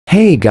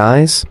Hey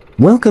guys,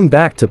 welcome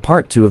back to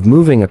part 2 of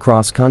moving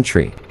across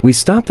country. We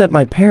stopped at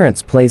my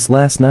parents' place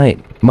last night.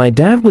 My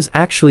dad was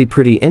actually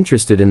pretty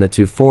interested in the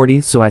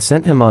 240, so I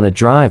sent him on a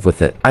drive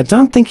with it. I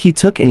don't think he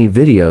took any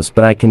videos,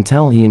 but I can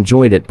tell he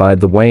enjoyed it by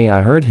the way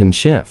I heard him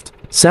shift.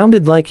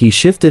 Sounded like he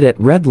shifted at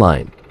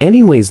redline.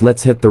 Anyways,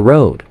 let's hit the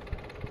road.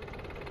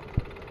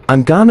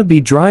 I'm gonna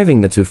be driving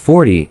the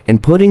 240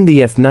 and putting the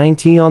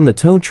F90 on the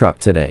tow truck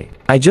today.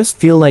 I just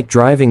feel like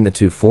driving the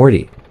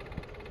 240.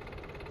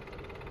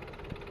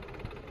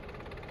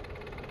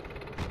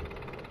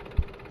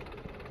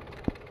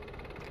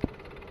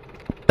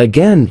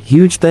 Again,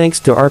 huge thanks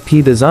to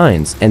RP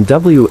Designs and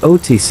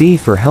WOTC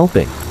for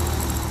helping.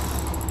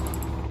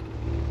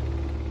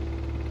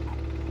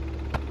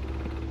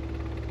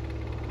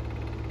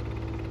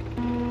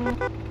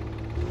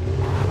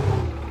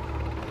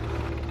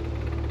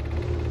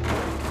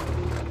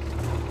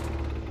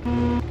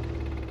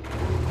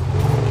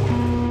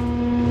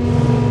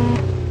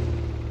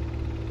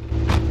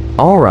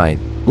 Alright,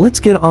 let's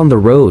get on the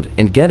road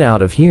and get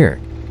out of here.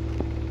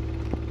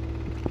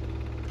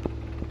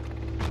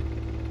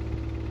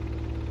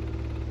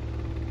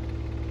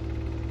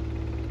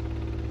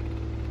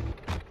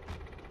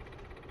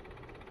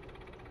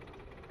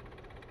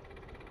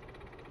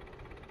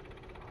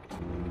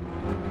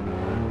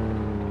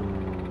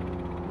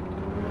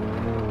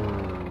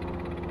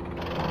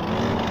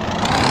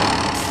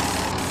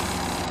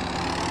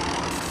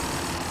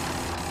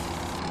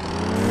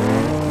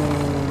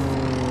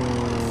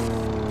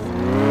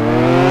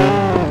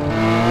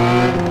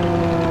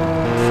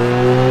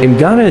 I'm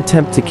gonna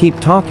attempt to keep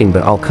talking,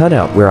 but I'll cut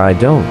out where I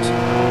don't.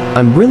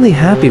 I'm really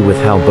happy with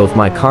how both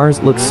my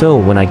cars look, so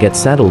when I get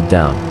settled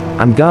down,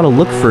 I'm gonna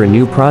look for a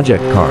new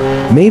project car.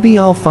 Maybe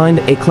I'll find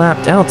a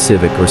clapped out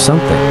Civic or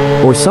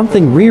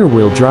something rear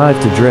wheel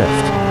drive to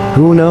drift.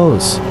 Who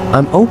knows?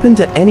 I'm open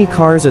to any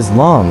cars as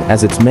long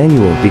as it's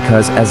manual,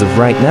 because as of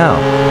right now,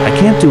 I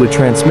can't do a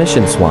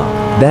transmission swap.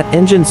 That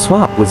engine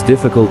swap was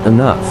difficult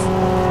enough.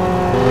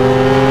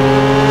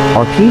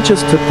 RP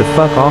just took the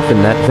fuck off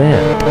in that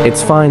van.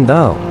 It's fine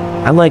though.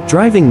 I like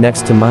driving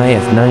next to my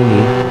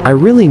F90. I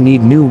really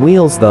need new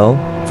wheels though.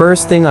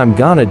 First thing I'm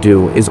gonna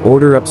do is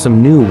order up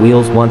some new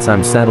wheels once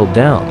I'm settled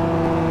down.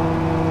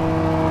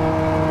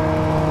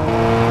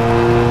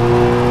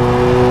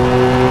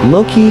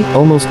 Low-key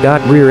almost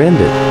got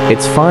rear-ended.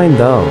 It's fine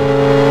though.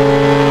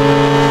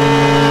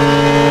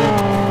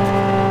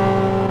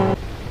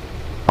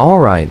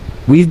 Alright.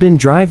 We've been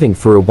driving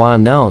for a while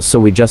now, so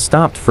we just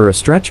stopped for a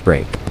stretch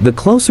break. The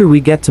closer we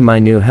get to my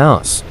new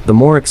house, the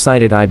more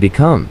excited I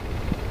become.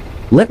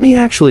 Let me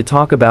actually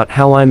talk about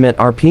how I met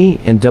RP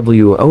and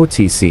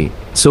WOTC.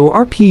 So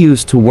RP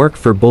used to work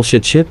for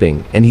Bullshit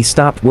Shipping, and he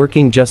stopped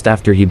working just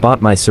after he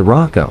bought my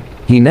Sirocco.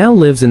 He now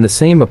lives in the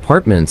same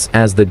apartments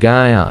as the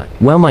guy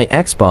my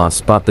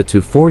ex-boss bought the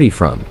 240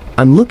 from.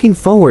 I'm looking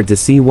forward to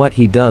see what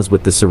he does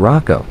with the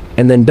Sirocco.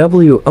 And then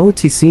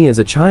WOTC is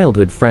a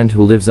childhood friend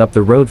who lives up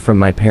the road from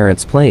my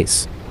parents'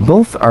 place.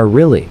 Both are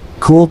really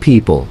cool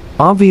people.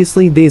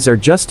 Obviously these are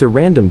just a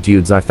random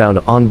dudes I found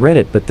on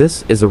Reddit, but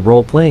this is a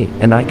roleplay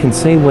and I can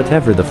say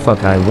whatever the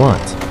fuck I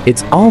want.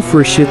 It's all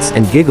for shits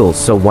and giggles,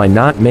 so why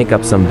not make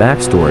up some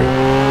backstory?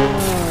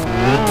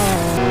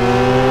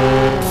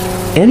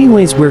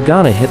 Anyways, we're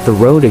gonna hit the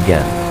road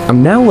again.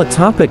 Now what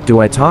topic do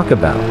I talk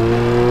about?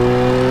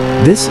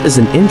 This is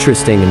an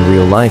interesting and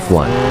real life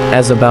one.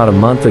 As about a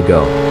month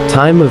ago,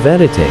 time of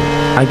editing,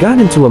 I got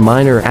into a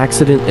minor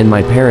accident in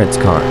my parents'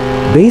 car.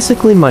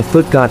 Basically my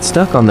foot got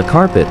stuck on the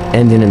carpet,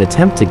 and in an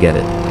attempt to get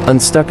it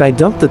unstuck, I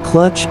dumped the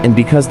clutch, and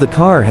because the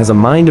car has a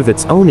mind of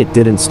its own, it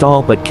didn't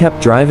stall but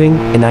kept driving,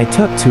 and I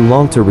took too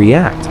long to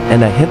react,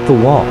 and I hit the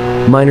wall.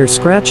 Minor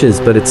scratches,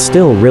 but it's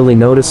still really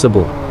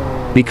noticeable.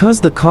 Because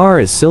the car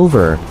is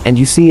silver, and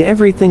you see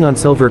everything on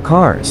silver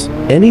cars.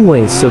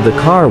 Anyways, so the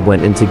car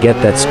went in to get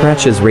that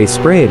scratches ray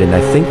sprayed, and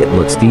I think it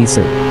looks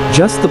decent.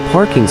 Just the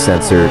parking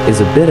sensor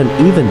is a bit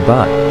uneven,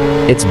 but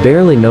it's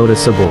barely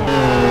noticeable.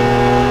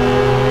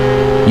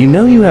 You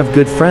know you have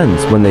good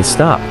friends when they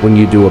stop when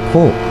you do a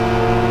pull.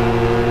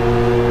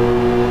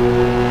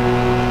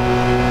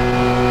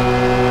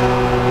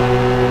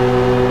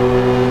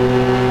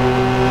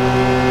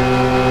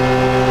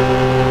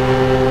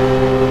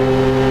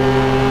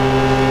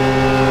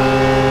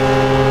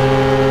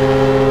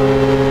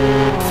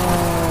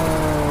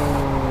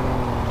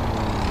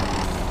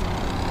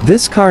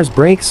 This car's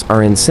brakes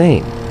are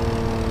insane.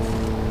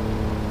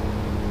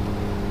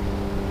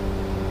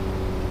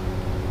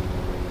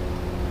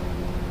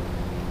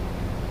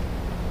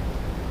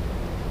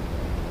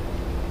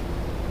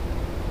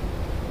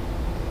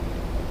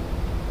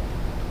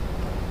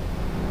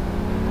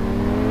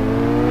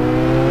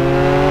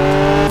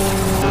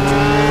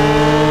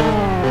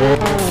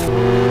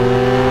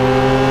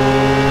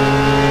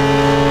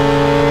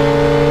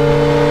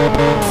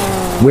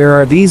 Where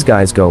are these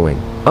guys going?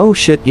 Oh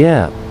shit,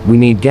 yeah, we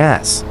need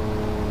gas.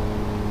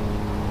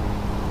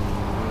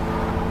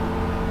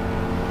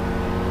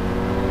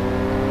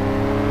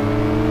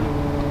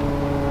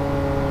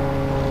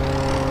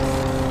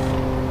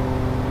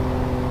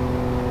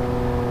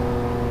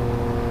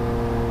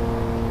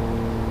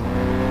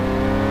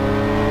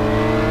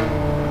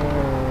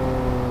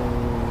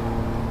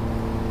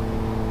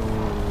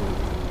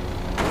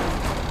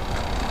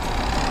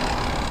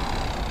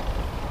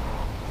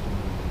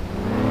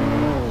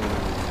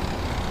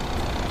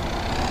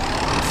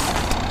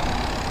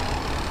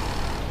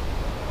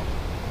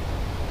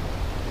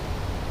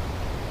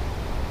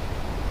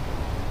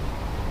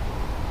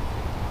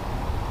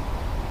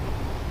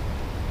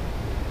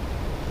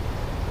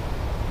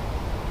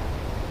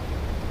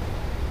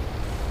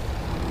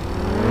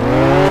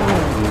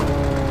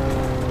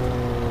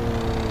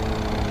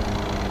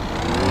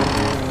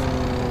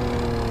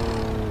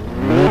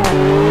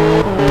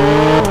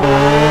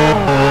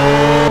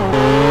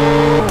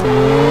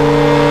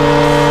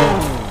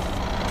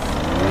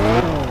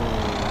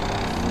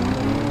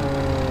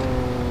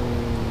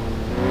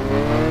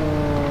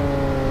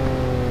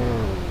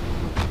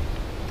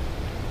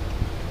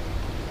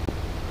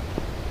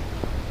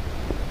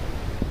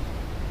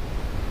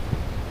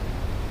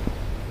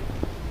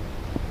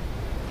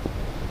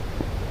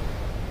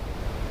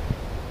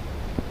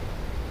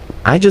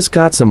 I just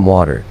got some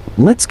water.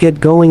 Let's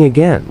get going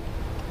again.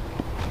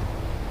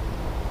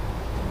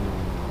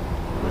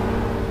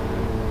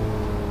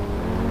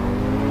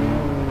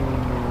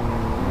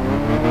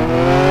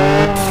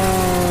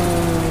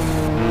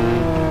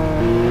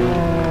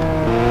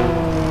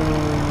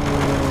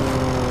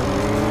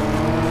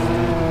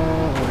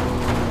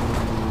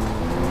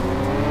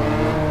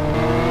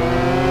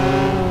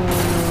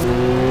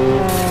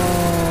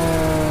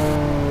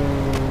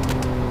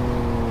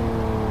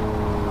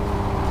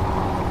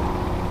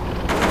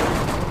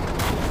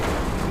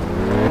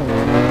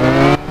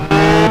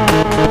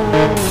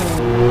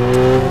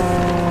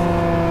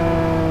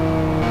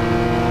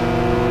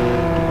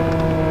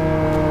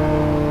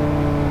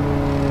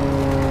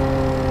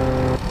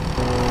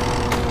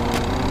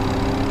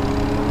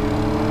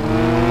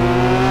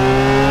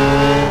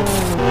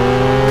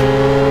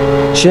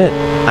 Shit,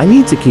 I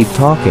need to keep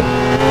talking.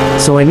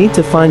 So I need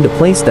to find a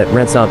place that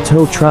rents out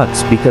tow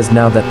trucks because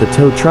now that the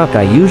tow truck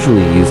I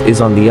usually use is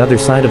on the other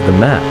side of the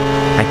map,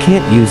 I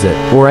can't use it,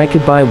 or I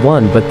could buy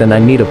one but then I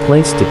need a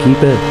place to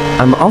keep it.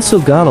 I'm also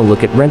gonna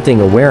look at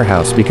renting a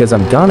warehouse because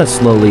I'm gonna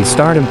slowly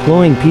start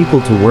employing people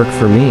to work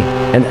for me.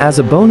 And as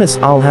a bonus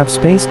I'll have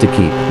space to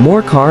keep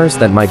more cars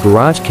that my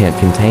garage can't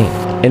contain.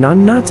 And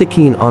I'm not too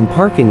keen on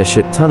parking a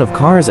shit ton of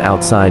cars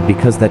outside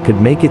because that could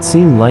make it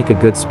seem like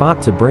a good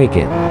spot to break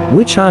in,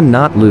 which I'm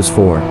not loose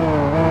for.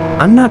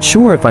 I'm not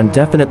sure if I'm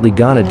definitely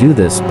gonna do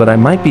this, but I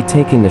might be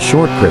taking a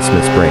short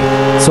Christmas break.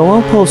 So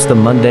I'll post the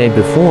Monday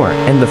before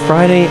and the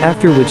Friday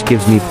after, which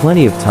gives me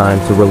plenty of time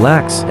to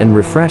relax and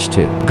refresh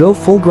to go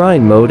full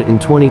grind mode in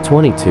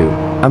 2022.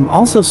 I'm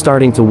also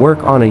starting to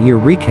work on a year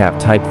recap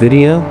type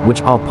video,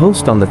 which I'll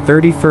post on the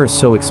 31st,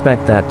 so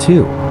expect that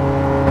too.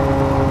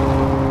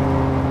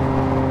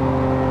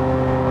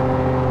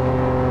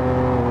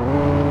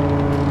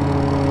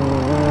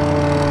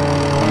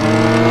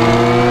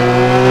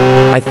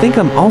 I think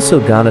I'm also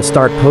gonna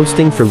start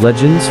posting for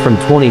Legends from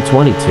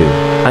 2022.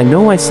 I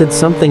know I said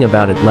something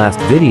about it last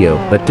video,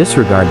 but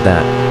disregard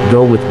that.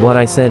 Go with what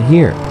I said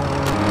here.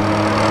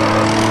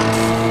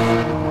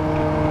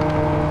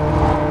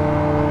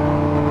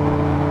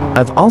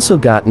 I've also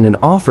gotten an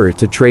offer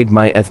to trade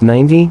my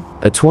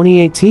S1E23, a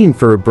 2018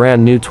 for a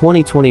brand new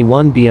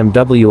 2021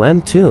 BMW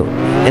M2,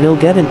 and it'll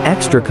get an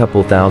extra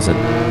couple thousand.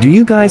 Do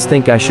you guys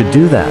think I should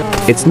do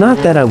that? It's not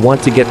that I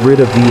want to get rid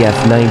of the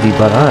S90,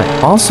 but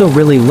I also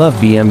really love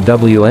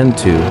BMW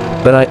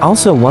M2, but I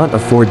also want a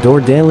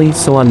 4-door daily,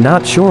 so I'm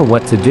not sure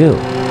what to do.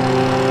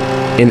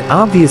 And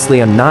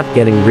obviously I'm not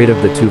getting rid of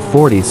the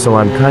 240, so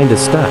I'm kinda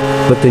stuck.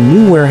 But the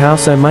new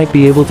warehouse I might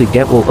be able to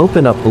get will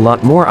open up a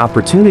lot more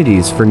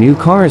opportunities for new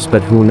cars,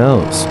 but who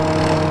knows.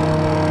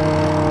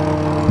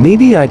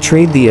 Maybe I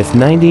trade the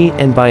S90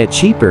 and buy it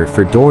cheaper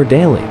for door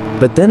daily.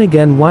 But then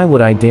again, why would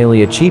I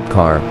daily a cheap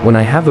car when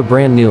I have a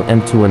brand new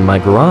M2 in my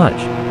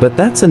garage? But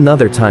that's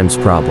another time's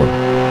problem.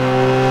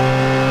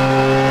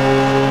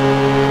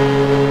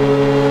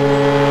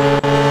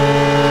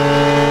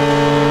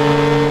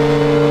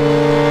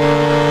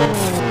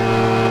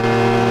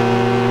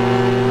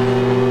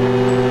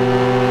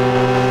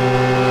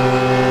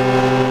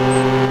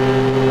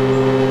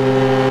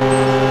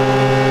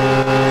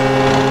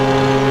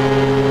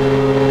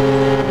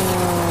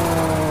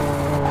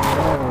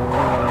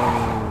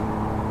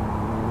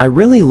 I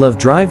really love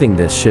driving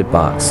this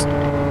shitbox.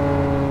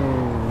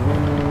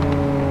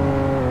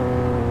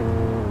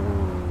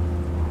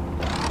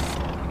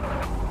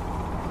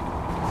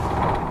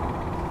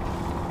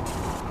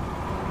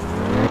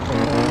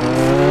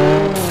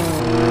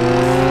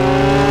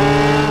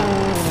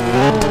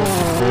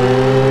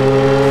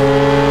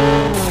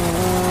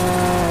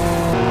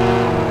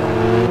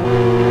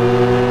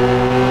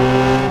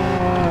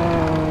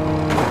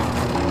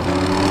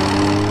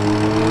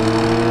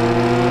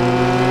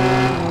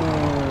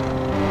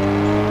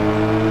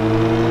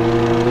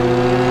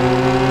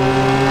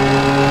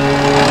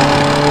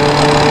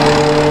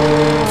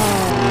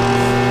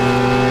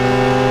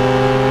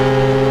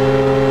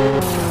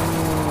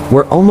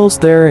 We're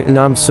almost there and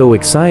I'm so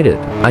excited.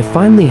 I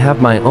finally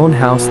have my own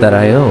house that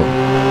I own.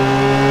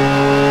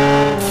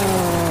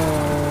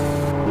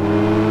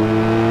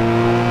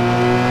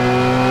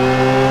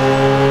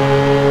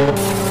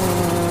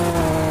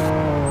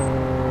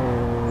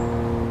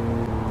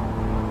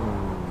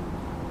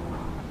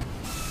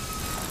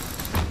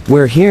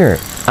 We're here.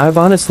 I've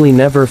honestly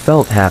never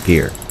felt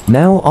happier.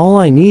 Now all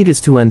I need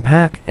is to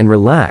unpack and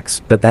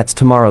relax, but that's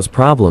tomorrow's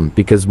problem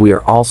because we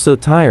are all so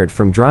tired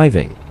from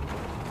driving.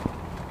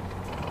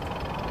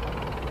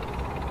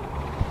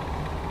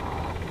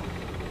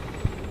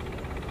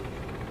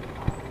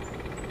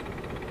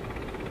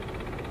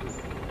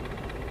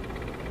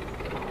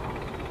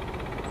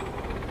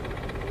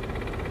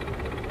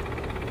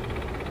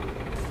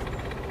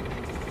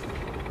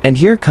 And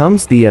here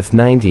comes the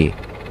S90.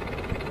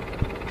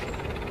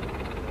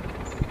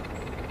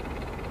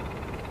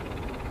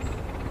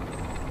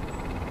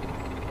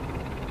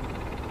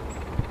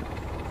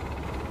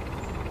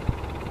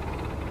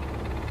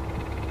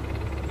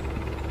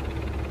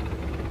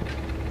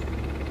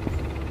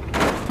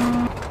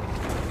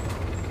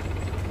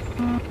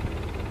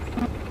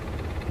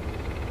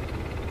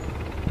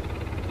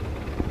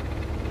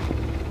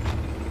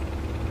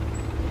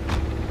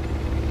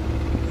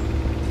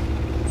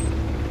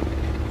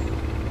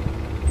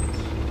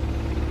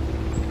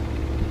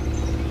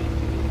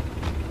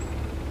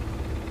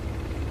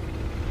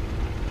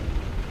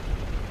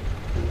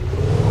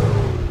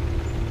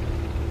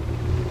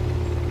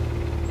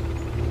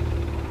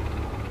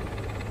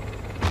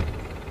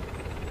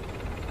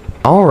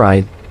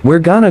 Alright, we're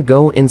gonna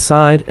go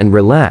inside and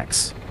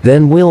relax.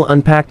 Then we'll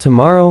unpack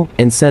tomorrow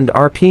and send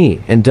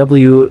RP and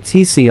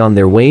WTC on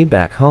their way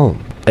back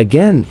home.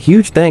 Again,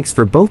 huge thanks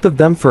for both of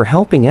them for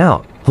helping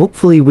out.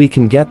 Hopefully we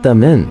can get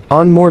them in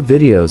on more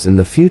videos in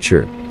the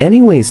future.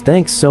 Anyways,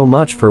 thanks so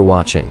much for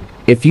watching.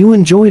 If you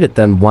enjoyed it,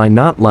 then why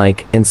not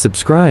like and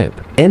subscribe.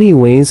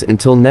 Anyways,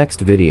 until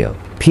next video.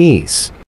 Peace.